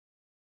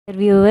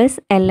Viewers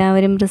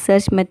എല്ലാവരും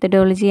research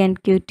methodology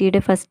and ക്യൂറ്റിയുടെ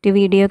first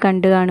video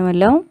കണ്ടു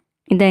കാണുമല്ലോ.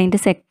 ഇതതിൻ്റെ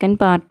സെക്കൻഡ്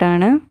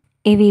പാർട്ടാണ്.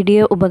 ഈ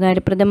വീഡിയോ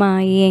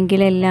ഉപകാരപ്രദമായി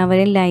എങ്കിൽ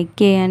എല്ലാവരും ലൈക്ക്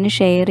ചെയ്യാനും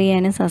ഷെയർ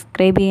ചെയ്യാനും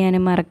സബ്സ്ക്രൈബ്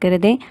ചെയ്യാനും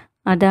മറക്കരുത്.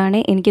 അതാണ്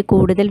എനിക്ക്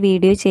കൂടുതൽ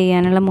വീഡിയോ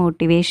ചെയ്യാനുള്ള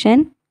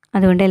മോട്ടിവേഷൻ.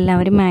 അതുകൊണ്ട്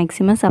എല്ലാവരും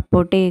മാക്സിമം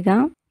സപ്പോർട്ട്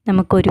ചെയ്യുക.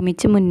 നമുക്ക്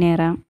ഒരുമിച്ച്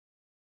മുന്നേറാം.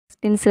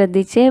 ക്വസ്റ്റ്യൻ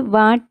ശ്രദ്ധിച്ച്.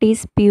 What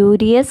is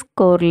spurious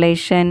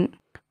correlation?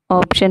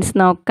 Options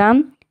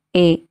നോക്കാം.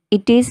 A.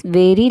 It is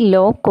very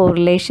low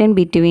correlation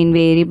between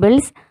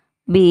variables.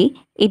 B.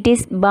 It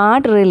is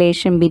bad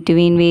relation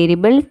between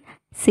variables.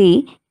 C.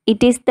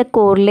 It is the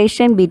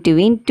correlation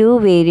between two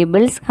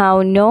variables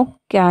have no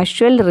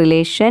causal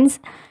relations.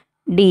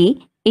 D.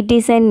 It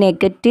is a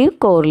negative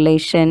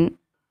correlation.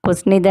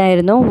 Question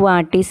ഇതായിരുന്നു.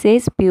 What is A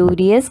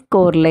spurious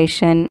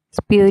correlation?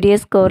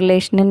 Spurious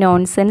കോറിലേഷന്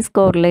nonsense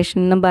correlation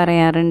എന്നും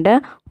പറയാറുണ്ട്.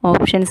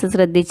 Options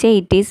ശ്രദ്ധിച്ച്.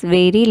 It is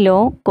very low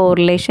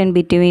correlation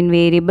between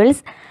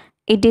variables.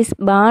 It is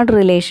bad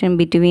relation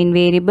between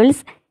variables.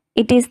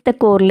 It is the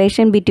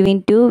correlation between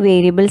two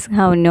variables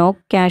have no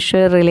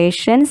causal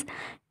relations.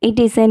 It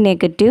is a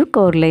negative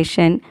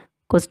correlation.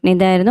 Question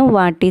ഇതായിരുന്നു.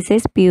 What is a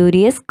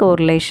spurious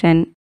correlation?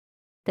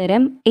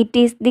 ഉത്തരം. It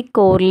is the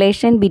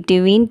correlation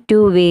between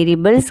two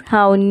variables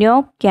have no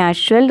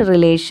causal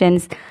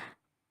relations.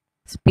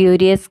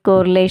 Spurious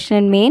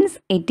correlation means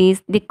it is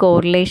the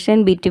correlation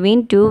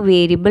between two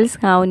variables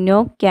have no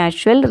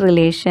causal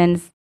relations.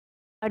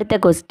 അടുത്ത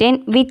question.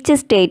 Which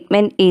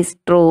statement is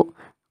true?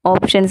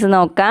 Options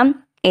നോക്കാം.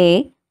 A.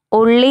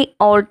 only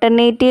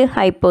alternative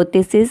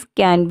hypothesis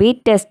can be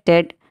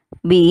tested.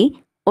 B.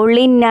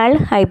 only null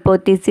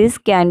hypothesis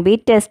can be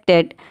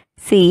tested.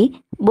 C.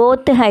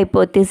 both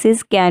hypotheses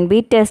can be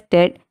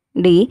tested.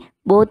 D.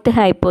 both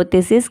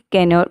hypotheses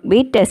cannot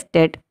be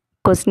tested.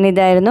 Question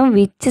ഇതായിരുന്നു.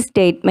 Which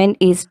statement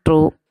is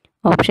true?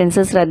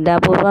 Options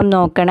ശ്രദ്ധാപൂർവം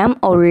നോക്കണം.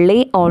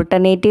 only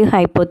alternative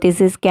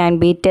hypothesis can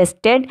be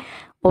tested.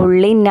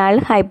 Only null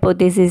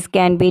hypothesis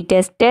can be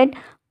tested.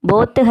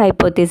 Both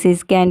hypotheses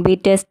can be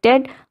tested.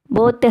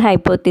 Both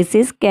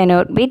hypotheses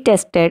cannot be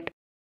tested.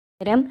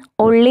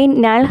 Only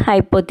null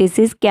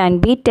hypothesis can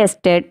be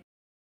tested.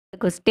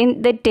 Question.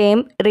 The term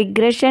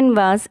regression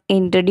was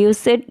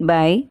introduced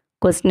by.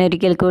 Question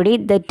ഒരിക്കൽ കൂടി.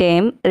 The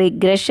term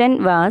regression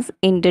was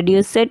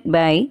introduced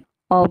by.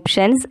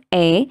 Options.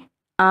 A.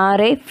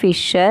 R.A.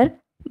 Fisher.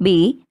 B.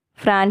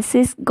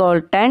 Francis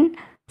Galton.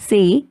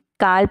 C.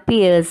 Carl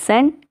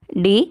Pearson.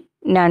 D.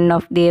 None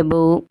of the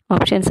above.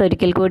 Options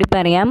ഒരിക്കൽ കൂടി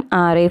പറയാം.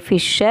 R.A.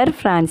 Fisher,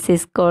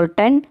 Francis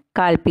Galton,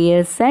 Carl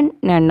Pearson,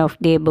 none of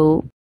the above.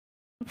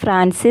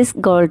 Francis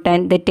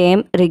Galton. The term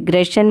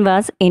regression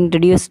was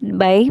introduced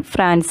by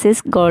Francis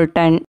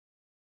Galton.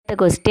 The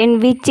question.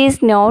 Which is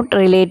not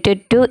related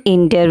to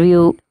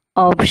interview?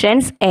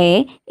 Options. A.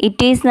 It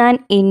is an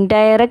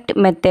indirect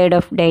method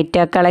of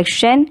data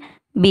collection.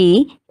 B.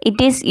 It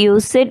is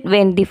used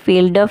when the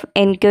field of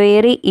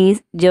inquiry is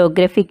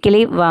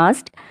geographically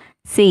vast.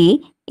 C.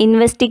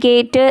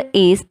 Investigator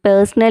is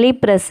personally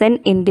present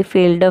in the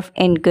field of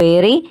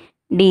inquiry.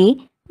 D.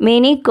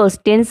 Many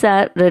questions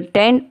are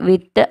written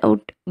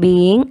without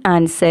being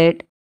answered.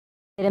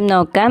 ഉത്തരം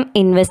നോക്കാം.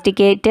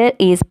 Investigator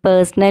is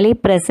personally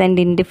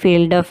present in the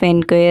field of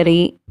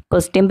enquiry.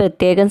 Question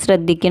പ്രത്യേകം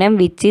ശ്രദ്ധിക്കണം.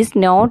 Which is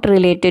not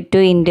related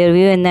to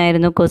interview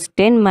എന്നായിരുന്നു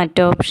question.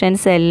 മറ്റ്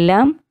options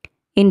എല്ലാം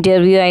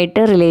interview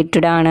ആയിട്ട്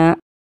related ആണ്.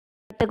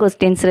 അടുത്ത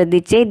ക്വസ്റ്റ്യൻ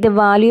ശ്രദ്ധിച്ച്. The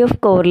value of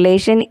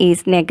correlation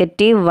is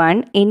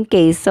 -1 in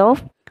case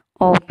of.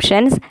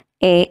 Options.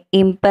 A.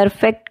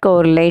 imperfect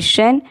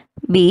correlation.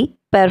 B.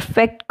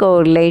 perfect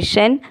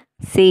correlation.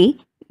 C.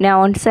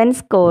 nonsense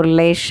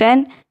correlation.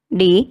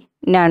 D.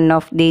 none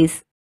of these.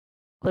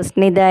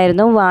 Question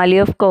ഇതായിരുന്നു.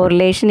 Value of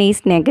correlation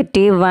is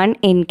 -1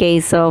 in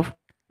case of.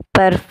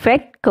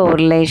 Perfect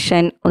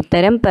correlation.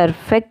 ഉത്തരം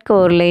perfect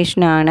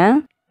correlation ആണ്.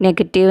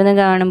 Negative എന്ന്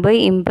കാണുമ്പോൾ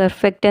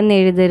imperfect എന്ന്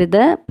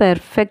എഴുതരുത്.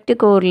 Perfect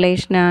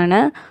correlation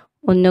ആണ്.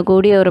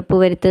 ഒന്നുകൂടി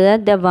ഉറപ്പുവരുത്തുക.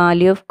 The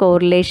value of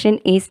correlation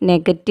is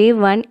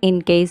 -1 in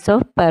case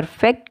of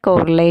perfect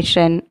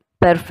correlation.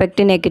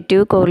 Perfect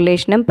negative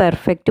കോറിലേഷനും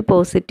perfect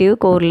positive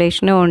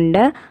കോറിലേഷനും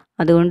ഉണ്ട്.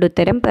 അതുകൊണ്ട്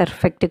ഉത്തരം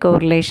perfect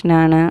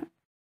കോറിലേഷനാണ്.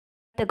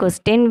 The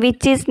question.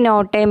 Which is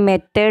not A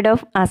method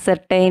of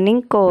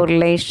ascertaining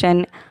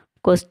correlation?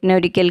 Question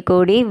ഒരിക്കൽ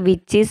കൂടി.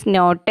 Which is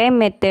not A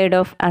method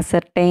of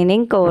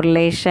ascertaining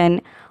correlation.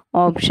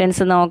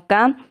 Options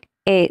നോക്കാം.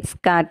 A.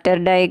 Scatter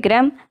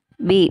diagram.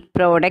 B.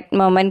 product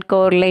moment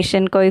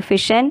correlation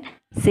coefficient.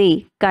 C.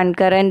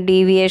 concurrent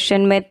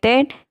deviation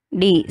method.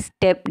 D.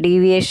 step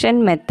deviation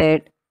method.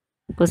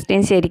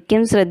 Question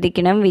ശരിക്കും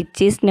ശ്രദ്ധിക്കണം.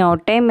 Which is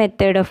not A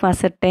method of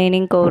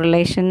ascertaining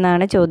correlation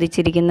എന്നാണ്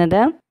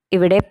ചോദിച്ചിരിക്കുന്നത്.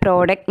 ഇവിടെ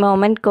product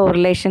moment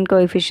correlation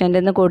coefficient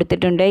എന്ന്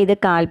കൊടുത്തിട്ടുണ്ട്. ഇത്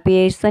കാൽ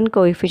പിയേഴ്സൺ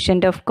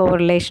കോയിഫിഷ്യൻ്റ് ഓഫ്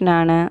കോറിലേഷൻ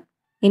ആണ്.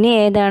 ഇനി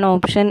ഏതാണ്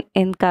ഓപ്ഷൻ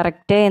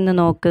കറക്റ്റ് എന്ന്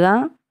നോക്കുക.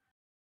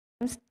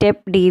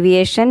 Step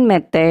deviation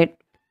method.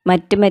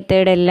 മറ്റ്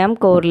മെത്തേഡെല്ലാം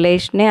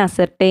കോറിലേഷനെ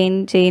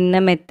അസർട്ടൈൻ ചെയ്യുന്ന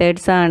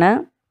മെത്തേഡ്സ് ആണ്.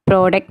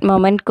 പ്രോഡക്റ്റ്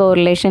മൊമെൻറ്റ്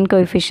കോറിലേഷൻ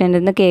കോയിഫിഷ്യൻ്റ്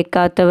എന്ന്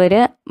കേൾക്കാത്തവർ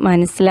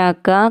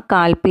മനസ്സിലാക്കുക.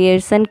 കാൽ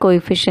പിയേഴ്സൺ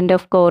കോയിഫിഷ്യൻ്റ്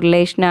ഓഫ്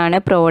കോറിലേഷൻ ആണ്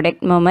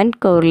പ്രോഡക്റ്റ് മൊമെൻറ്റ്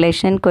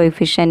കോറിലേഷൻ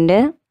കോയിഫിഷ്യൻ്റ്.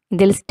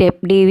 ഇതിൽ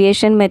സ്റ്റെപ്പ്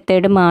ഡീവിയേഷൻ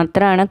മെത്തേഡ്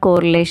മാത്രമാണ്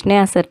കോറിലേഷനെ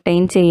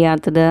അസർട്ടൈൻ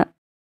ചെയ്യാത്തത്.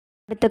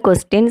 അടുത്ത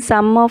question,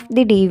 some of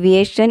the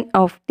deviation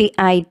of the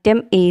item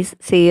is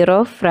 0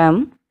 from.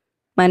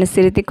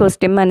 മനസ്സിരുത്തി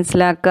question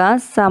മനസ്സിലാക്കുക.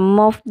 Some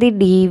of the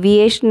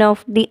deviation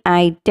of the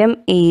item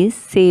is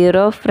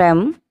 0 from.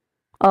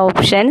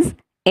 Options: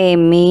 A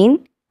mean,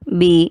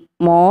 B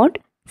mode,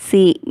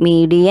 C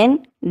median,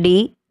 D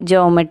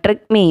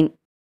geometric mean.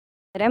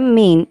 ഉത്തരം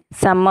മീൻ.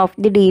 Some of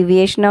the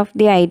deviation of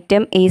the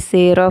item is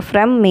 0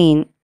 from mean.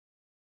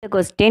 The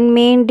question,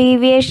 mean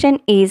deviation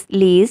is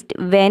least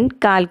when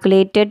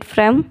calculated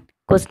from.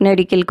 Question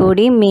ഒരിക്കൽ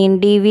കൂടി, mean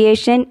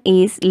deviation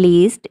is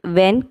least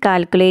when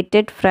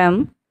calculated from.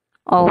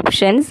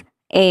 Options: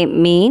 A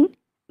mean,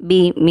 B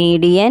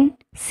median,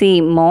 C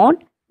mode,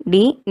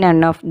 D none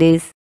of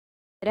this.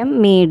 ഉത്തരം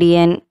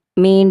median.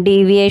 Mean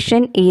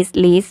deviation is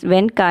least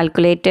when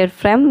calculated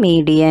from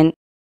median.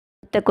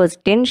 The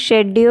question,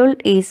 schedule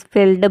is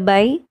filled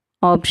by.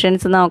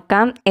 Options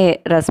നോക്കാം. A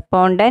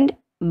respondent,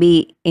 B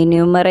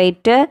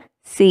enumerator,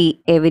 C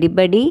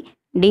everybody,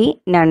 D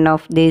none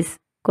of this.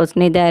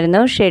 Question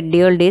ഇതായിരുന്നു.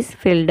 Scheduled is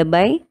filled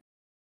by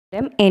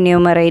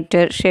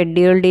enumerator.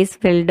 Scheduled is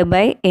filled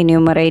by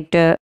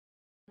enumerator.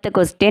 The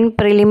question,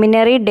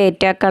 preliminary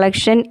data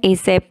collection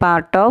is a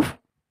part of.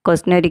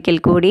 Question ഒരിക്കൽ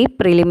കൂടി,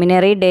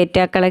 preliminary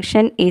data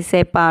collection is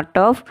a part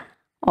of.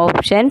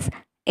 Options: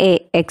 A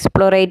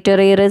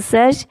exploratory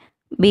research,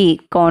 B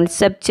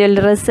conceptual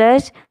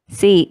research,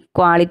 C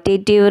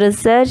qualitative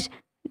research,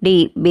 D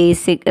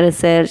basic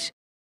research.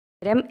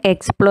 ഉത്തരം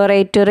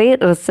exploratory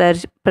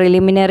research.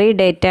 Preliminary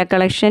data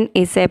collection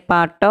is a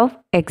part of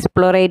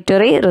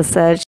exploratory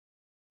research.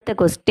 The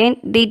question,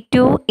 the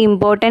two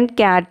important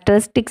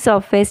characteristics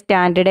of a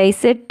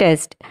standardized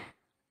test.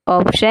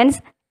 Options: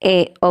 A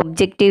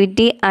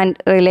objectivity and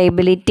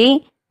reliability,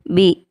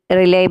 B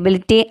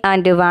reliability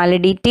and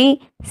validity,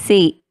 C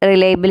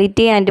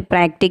reliability and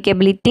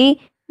practicability,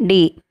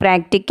 D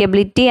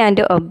practicability and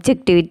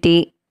objectivity.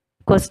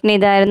 Question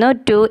ഇതായിരുന്നു.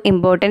 To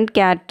important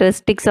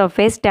characteristics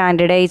of A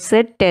standardized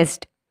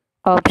test.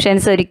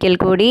 Options ഒരിക്കൽ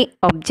കൂടി,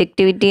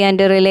 objectivity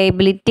and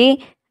reliability,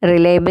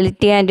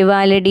 reliability and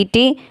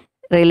validity,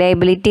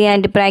 reliability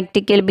and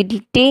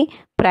practicability,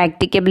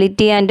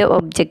 practicability and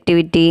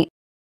objectivity.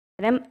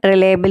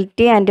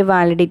 Reliability and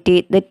validity,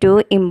 the two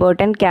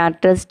important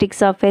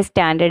characteristics of A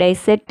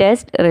standardized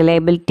test,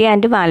 reliability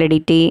and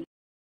validity.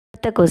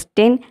 The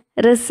question,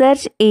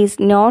 research is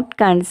not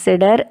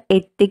considered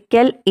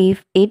ethical if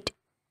it.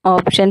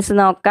 Options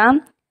നോക്കാം.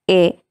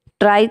 A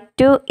try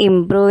to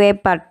improve A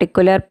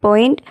particular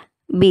point,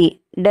 B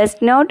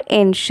does not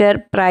ensure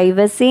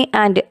privacy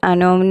and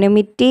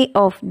anonymity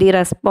of the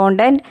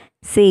respondent,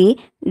 C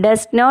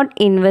does not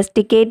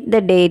investigate the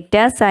data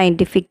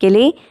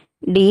scientifically,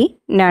 D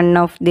none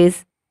of this.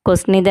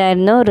 Question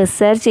ഇതായിരുന്നു.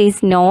 Research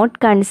is not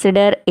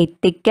consider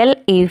ethical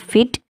if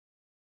it.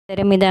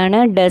 ഉത്തരം ഇതാണ്.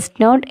 Does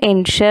not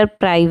ensure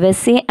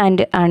privacy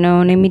and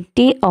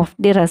anonymity of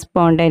the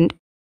respondent.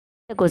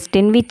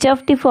 Question, which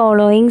of the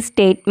following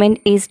statement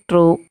is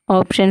true.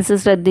 Options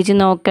ശ്രദ്ധിച്ച്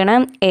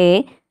നോക്കണം. A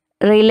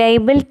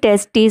reliable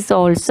test is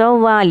also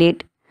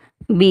valid,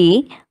 B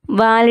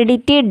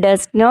validity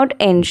does not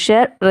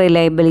ensure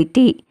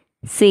reliability,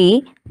 C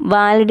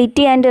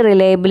validity and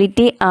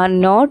reliability are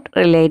not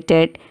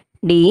related,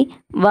 D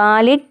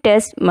valid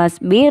test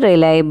must be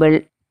reliable.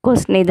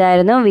 Question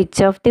ഇതായിരുന്നു.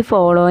 Which of the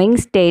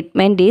following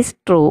statement is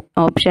true.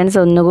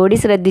 Options ഒന്നുകൂടി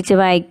ശ്രദ്ധിച്ച്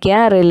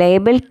വായിക്കുക.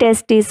 Reliable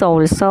test is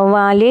also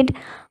valid,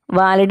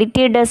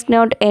 validity does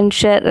not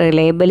ensure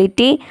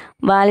reliability,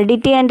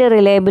 validity and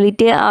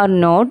reliability are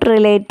not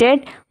related,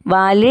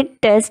 valid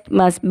test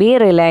must be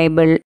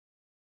reliable.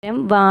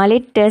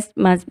 Valid test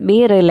must be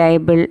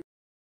reliable.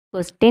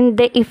 Question,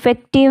 the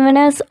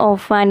effectiveness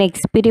of an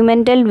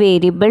experimental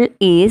variable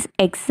is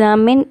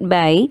examined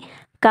by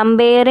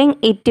comparing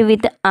it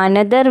with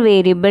another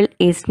variable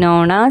is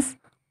known as.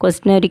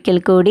 Question ഒരിക്കൽ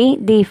കൂടി,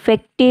 the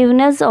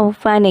effectiveness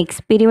of an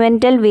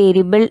experimental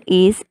variable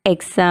is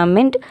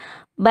examined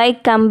by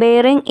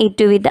comparing it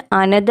with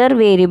another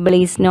variable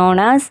is known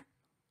as.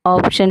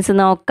 Options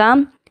നോക്കാം.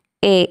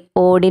 A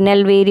ordinal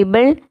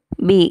variable,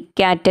 B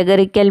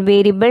categorical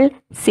variable,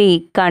 C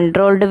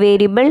controlled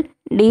variable,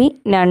 D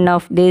none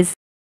of this.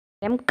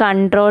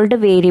 Controlled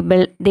variable.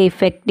 The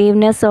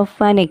effectiveness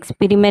of an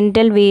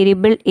experimental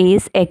variable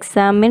is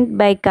examined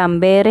by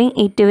comparing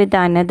it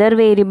with another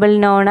variable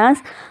known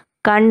as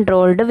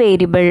controlled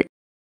variable.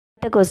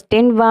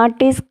 Question,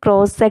 what is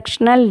cross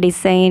sectional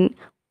design.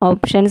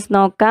 Options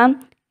നോക്കാം.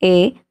 A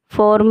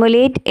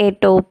formulate a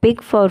topic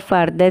for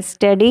further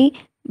study,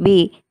 b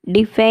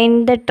define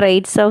the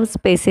traits of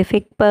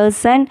specific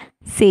person,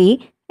 c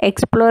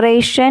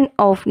exploration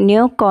of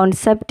new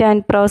concept and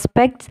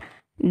prospects,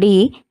 d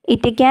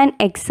it can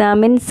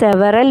examine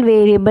several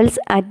variables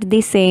at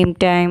the same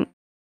time.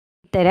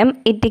 ഉത്തരം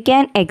it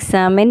can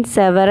examine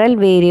several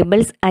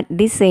variables at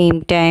the same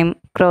time.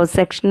 Cross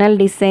sectional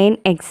design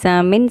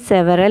examine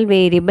several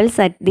variables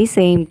at the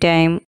same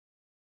time.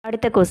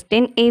 അടുത്ത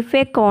question, if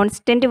a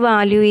constant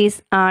value is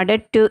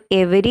added to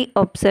every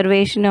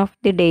observation of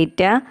the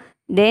data,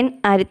 then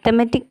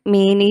arithmetic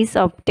mean is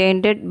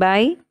obtained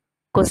by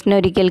question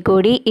ഒരിക്കൽ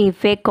കൂടി if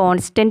a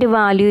constant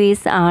value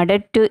is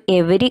added to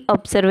every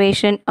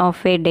observation of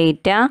a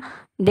data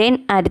then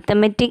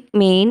arithmetic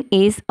mean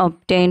is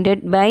obtained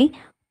by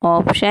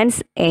options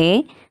A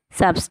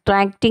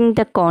subtracting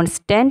the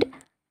constant,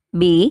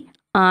 B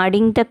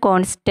adding the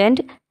constant,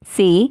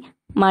 C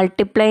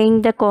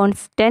multiplying the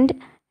constant,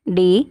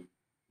 D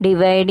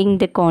dividing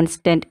the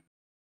constant.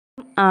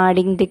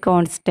 Adding the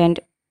constant.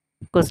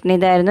 Question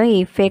ഇതായിരുന്നു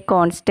if a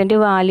constant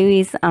value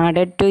is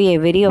added to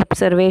every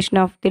observation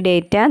of the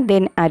data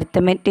then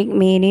arithmetic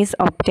mean is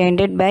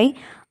obtained by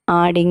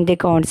adding the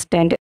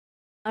constant.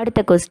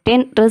 അടുത്ത question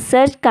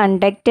research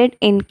conducted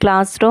in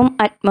classroom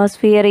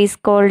atmosphere is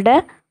called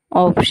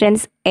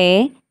options A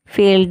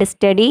field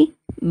study,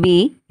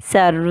 B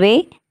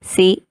survey,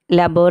 C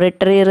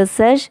laboratory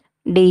research,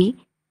 D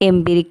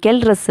empirical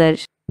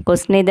research.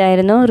 Question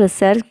ഇതായിരുന്നു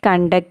research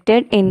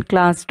conducted in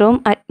classroom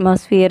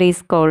atmosphere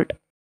is called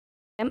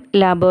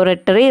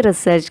laboratory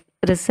research.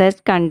 Research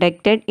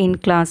conducted in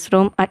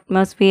classroom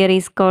atmosphere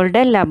is called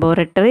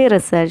laboratory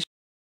research.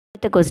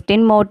 The question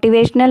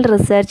motivational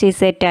research is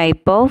a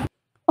type of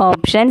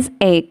options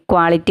A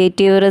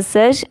qualitative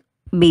research,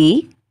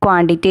 B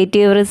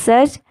quantitative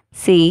research,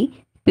 C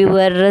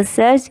pure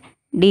research,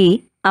 D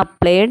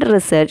applied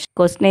research.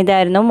 Question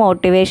ഇതായിരുന്നു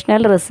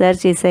motivational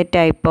research is a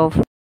type of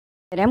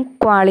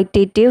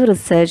qualitative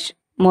research.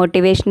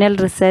 Motivational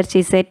research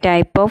is a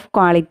type of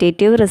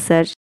qualitative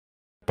research.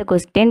 The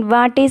question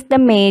what is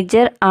the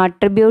major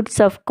attributes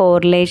of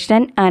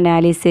correlation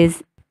analysis?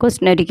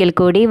 Question ഒരിക്കൽ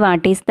കൂടി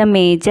what is the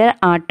major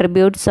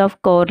attributes of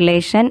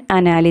correlation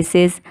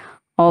analysis?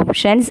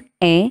 Options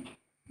A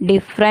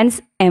difference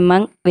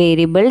among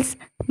variables,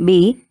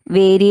 B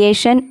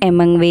variation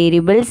among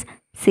variables,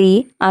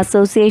 C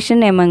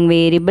association among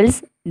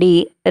variables,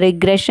 D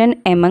regression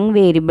among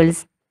variables.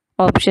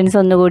 Options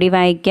ഒന്നുകൂടി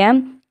വായിക്കാം.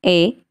 A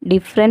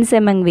difference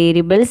among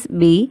variables,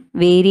 B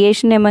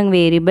variation among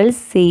variables,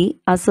 C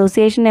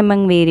association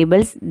among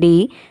variables, D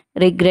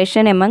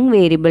regression among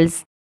variables.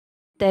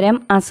 ഉത്തരം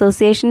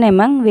association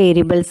among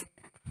variables.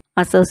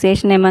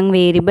 Association among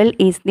variable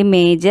is the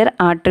major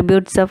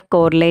attributes of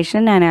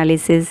correlation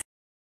analysis.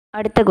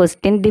 അടുത്ത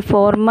question the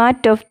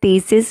format of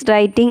thesis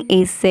writing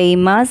is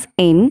same as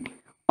in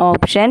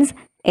options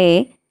A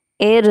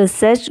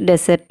research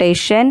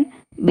dissertation,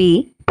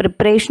 B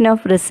preparation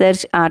of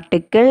research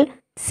article,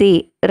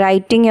 C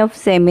writing of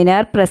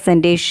seminar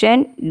presentation,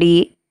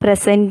 D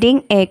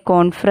presenting a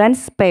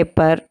conference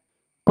paper.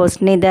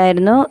 Question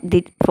ഇതായിരുന്നു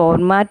the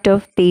format of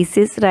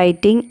thesis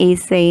writing is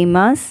same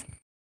as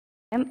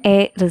A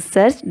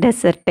research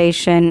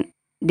dissertation.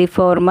 The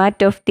format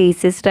of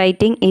thesis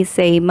writing is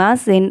same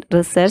as in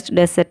research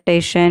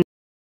dissertation.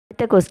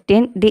 The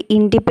question the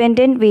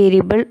independent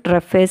variable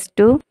refers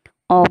to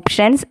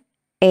options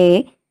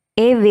A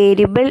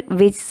variable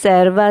which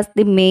serve as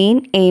the main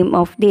aim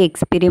of the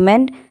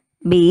experiment,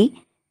 B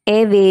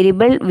a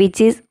variable which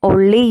is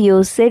only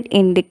used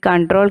in the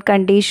control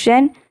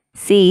condition,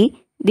 C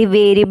the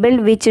variable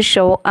which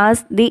show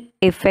us the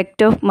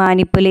effect of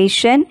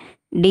manipulation,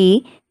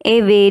 D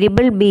a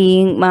variable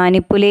being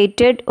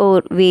manipulated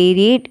or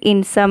varied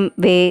in some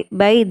way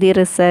by the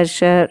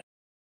researcher.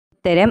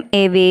 ഉത്തരം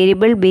a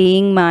variable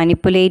being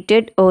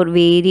manipulated or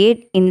varied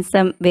in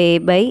some way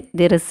by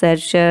the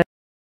researcher.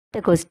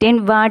 The question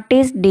what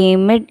is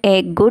deemed a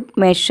good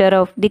measure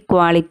of the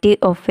quality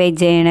of a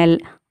journal?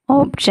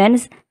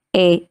 Options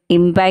A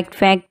impact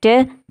factor,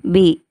 B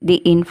the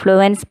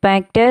influence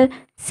factor,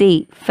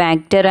 C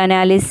factor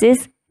analysis,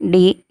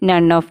 D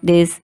none of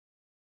this.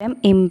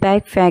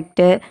 Impact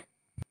factor.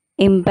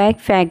 Impact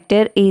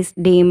factor is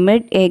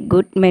deemed a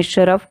good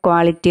measure of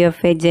quality of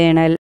a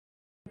journal.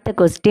 The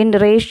question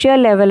ratio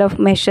level of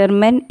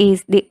measurement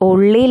is the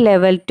only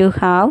level to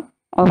have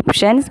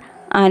options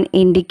an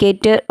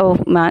indicator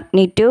of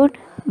magnitude,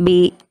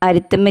 B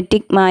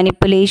arithmetic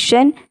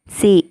manipulation,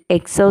 C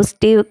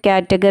exhaustive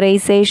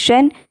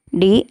categorization,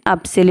 D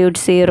absolute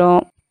zero.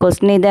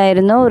 Question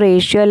ഇതായിരുന്നു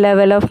ratio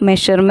level of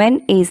measurement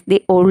is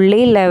the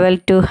only level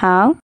to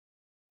have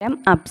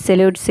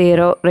absolute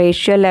zero.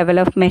 Ratio level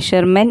of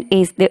measurement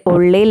is the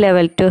only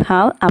level to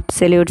have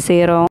absolute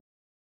zero.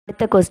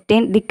 The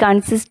question the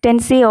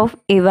consistency of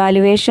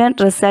evaluation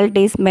result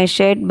is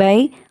measured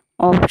by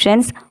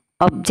options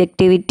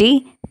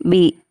objectivity,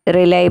 B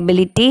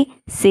reliability,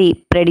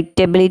 C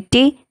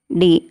predictability,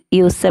 D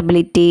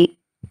usability.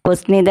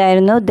 Question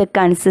ഇതായിരുന്നു the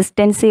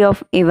consistency of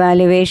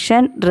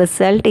evaluation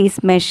result is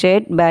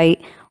measured by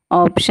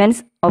options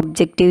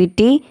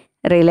objectivity,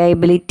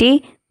 reliability,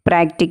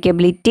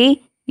 practicability,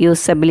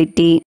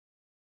 usability.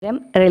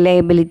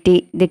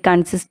 Reliability. The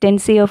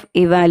consistency of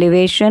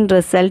evaluation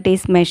result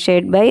is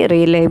measured by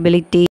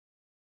reliability.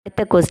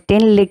 The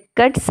question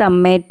Likert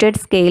summated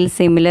scale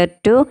similar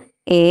to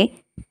A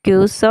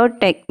QSO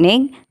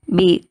technique,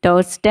 B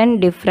Thorsten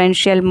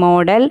differential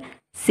model,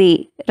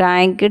 C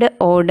ranked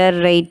order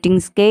rating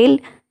scale,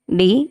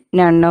 D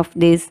none of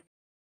this.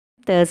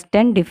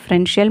 Thorsten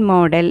differential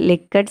model.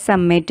 Likert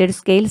summated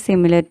scale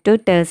similar to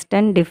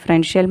Thorsten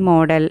differential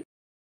model.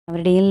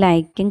 അവരുടെയും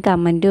ലൈക്കും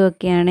കമൻറ്റും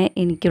ഒക്കെയാണ്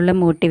എനിക്കുള്ള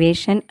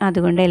motivation.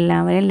 അതുകൊണ്ട്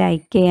എല്ലാവരും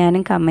like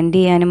ചെയ്യാനും comment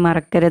ചെയ്യാനും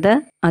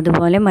മറക്കരുത്.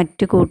 അതുപോലെ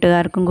മറ്റു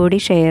കൂട്ടുകാർക്കും കൂടി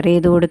ഷെയർ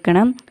ചെയ്ത്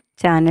കൊടുക്കണം.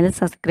 ചാനൽ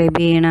സബ്സ്ക്രൈബ്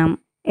ചെയ്യണം.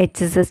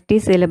 hsst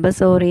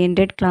സിലബസ്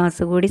ഓറിയൻറ്റഡ്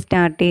ക്ലാസ് കൂടി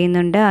സ്റ്റാർട്ട്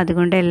ചെയ്യുന്നുണ്ട്.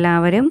 അതുകൊണ്ട്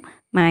എല്ലാവരും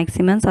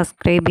മാക്സിമം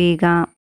സബ്സ്ക്രൈബ് ചെയ്യുക.